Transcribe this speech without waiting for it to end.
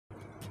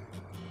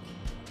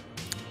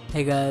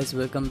Hey guys,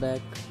 welcome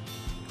back.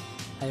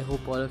 I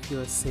hope all of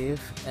you are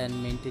safe and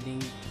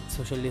maintaining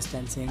social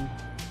distancing.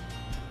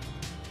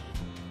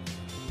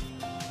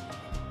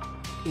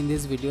 In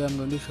this video, I'm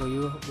going to show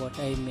you what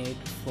I made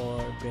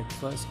for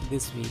breakfast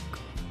this week.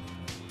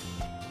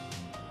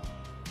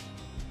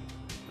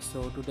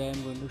 So today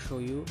I'm going to show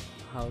you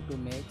how to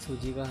make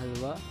suji ka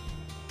halwa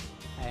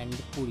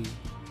and puri.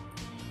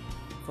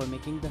 For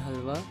making the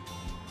halwa,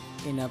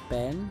 in a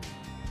pan,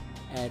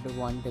 add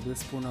 1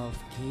 tablespoon of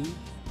ghee.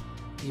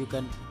 You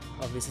can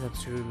obviously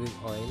substitute with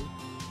oil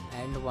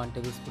and 1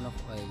 tablespoon of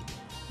oil.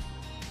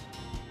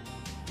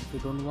 If you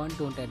don't want,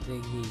 don't add the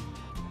ghee.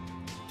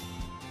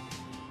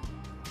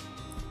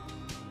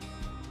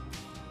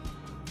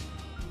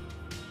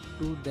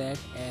 To that,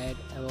 add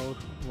about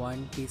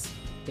 1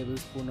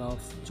 tablespoon of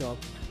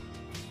chopped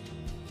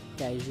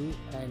cashew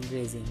and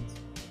raisins.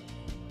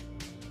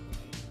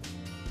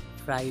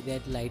 Fry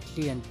that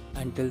lightly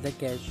until the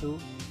cashew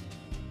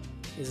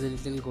is a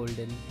little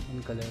golden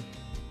in color.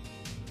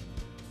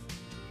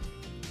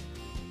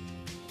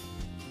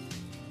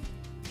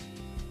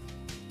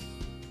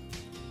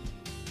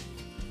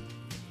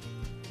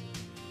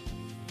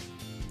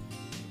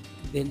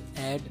 Then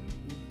add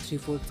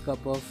 3/4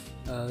 cup of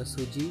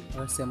suji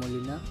or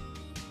semolina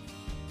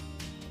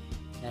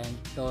and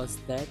toss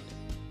that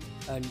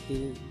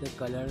until the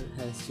color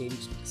has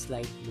changed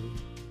slightly.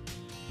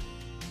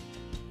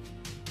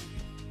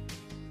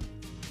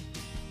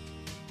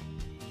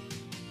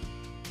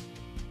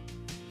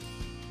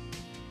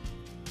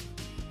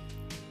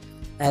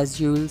 As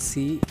you will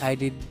see, I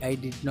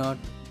did not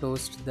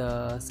toast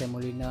the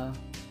semolina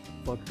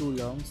for too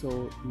long,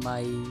 so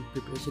my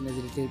preparation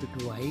is a little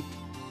bit white.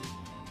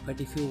 But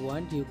if you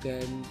want, you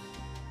can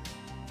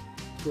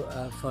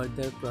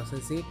further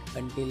process it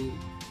until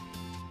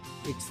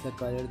it's the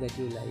color that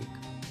you like.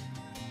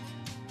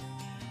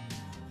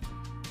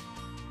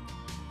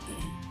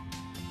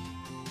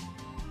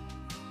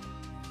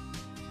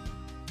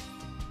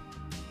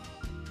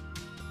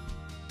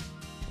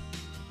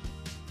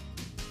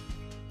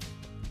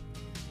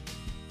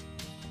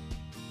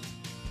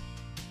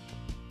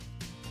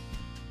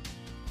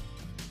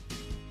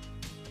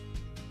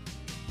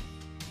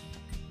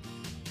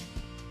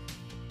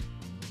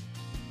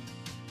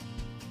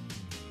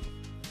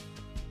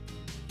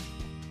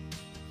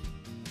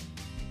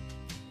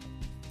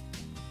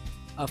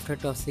 After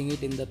tossing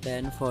it in the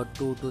pan for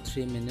 2 to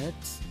 3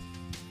 minutes,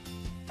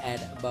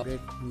 add about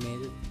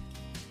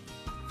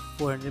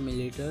 400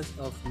 milliliters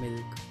of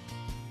milk.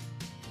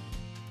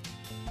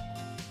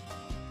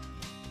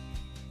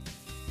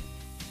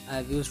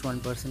 I've used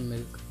 1%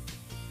 milk.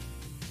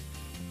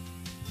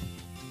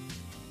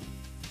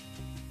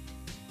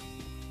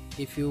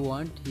 If you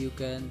want, you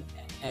can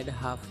add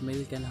half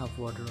milk and half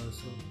water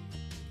also.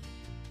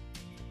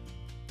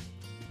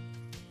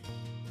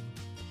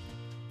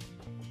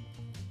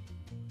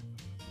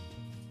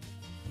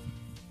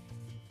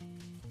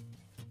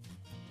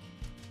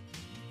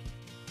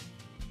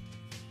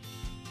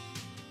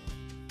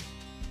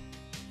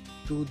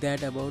 To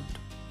that, about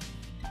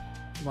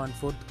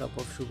 1/4 cup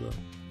of sugar.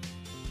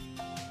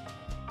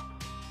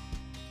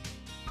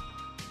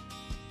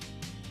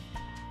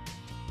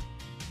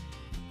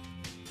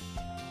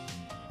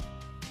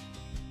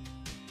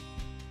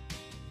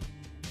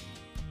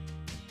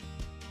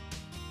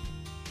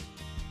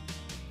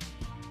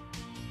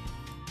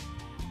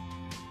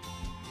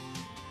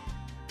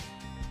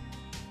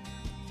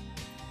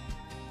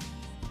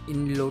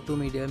 In low to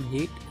medium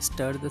heat,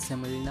 stir the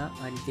semolina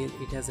until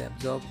it has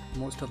absorbed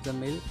most of the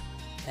milk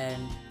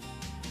and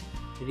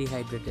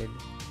rehydrated.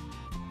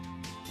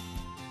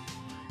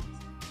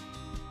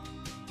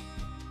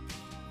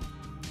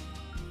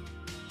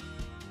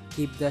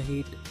 Keep the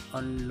heat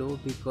on low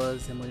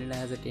because semolina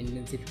has a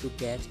tendency to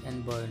catch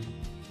and burn.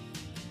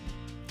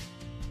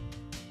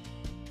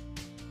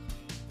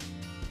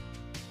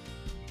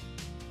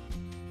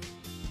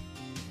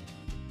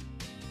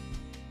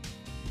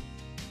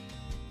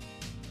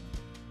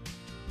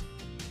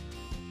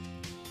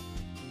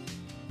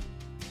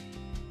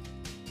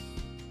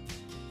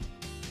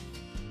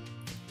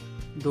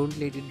 Don't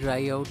let it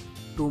dry out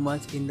too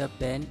much in the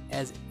pan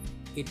as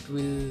it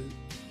will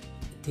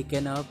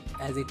thicken up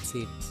as it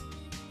sits.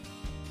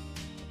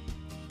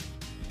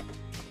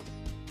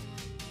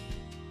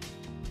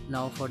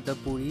 Now for the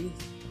puri,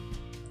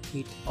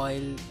 heat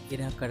oil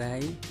in a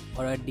kadai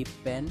or a deep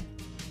pan.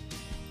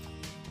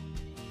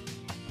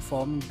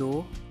 Form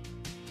dough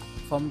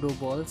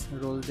balls,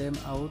 roll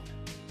them out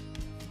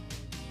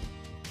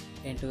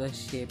into the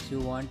shapes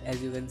you want.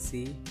 As you can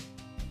see,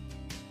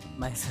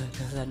 my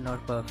circles are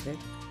not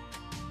perfect,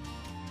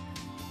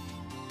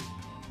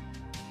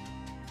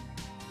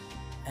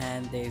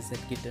 and there is a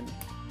kitten.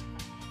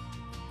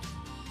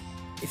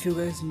 If you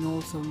guys know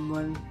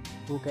someone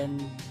who can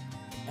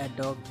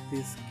adopt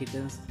these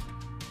kittens,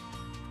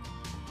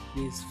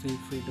 please feel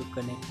free to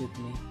connect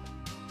with me.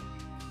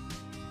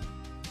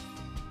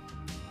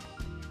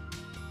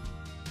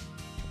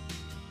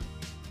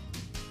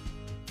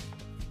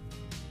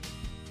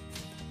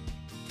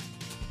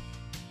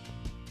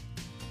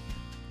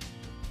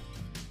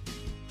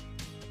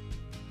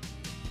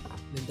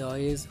 When the oil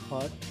is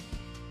hot,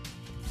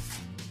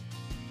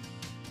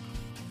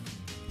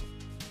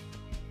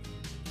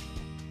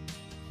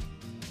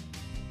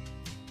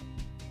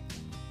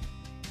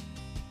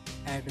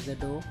 add the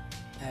dough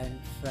and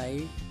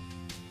fry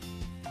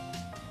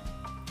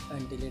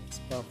until it's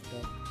puffed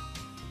up.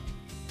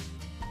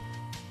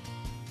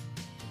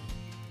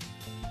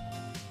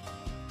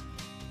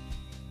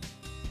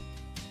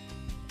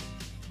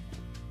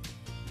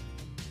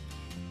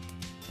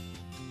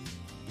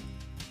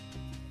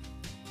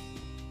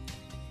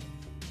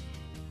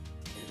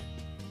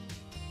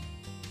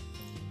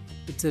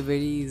 It's a very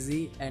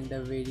easy and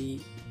a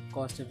very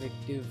cost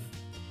effective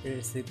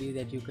recipe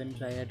that you can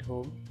try at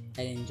home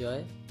and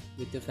enjoy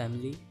with your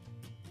family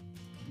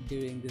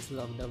during this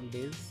lockdown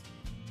days.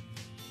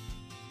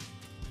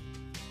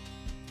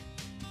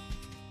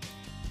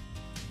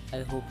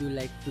 I hope you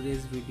liked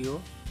today's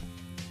video.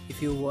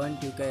 If you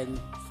want, you can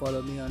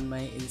follow me on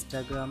my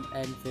Instagram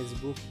and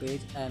Facebook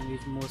page. I am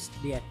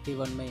mostly active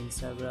on my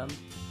Instagram,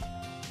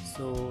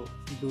 so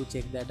do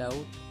check that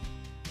out,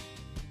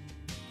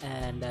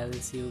 and I will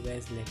see you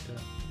guys later.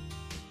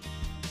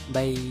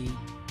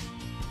 Bye.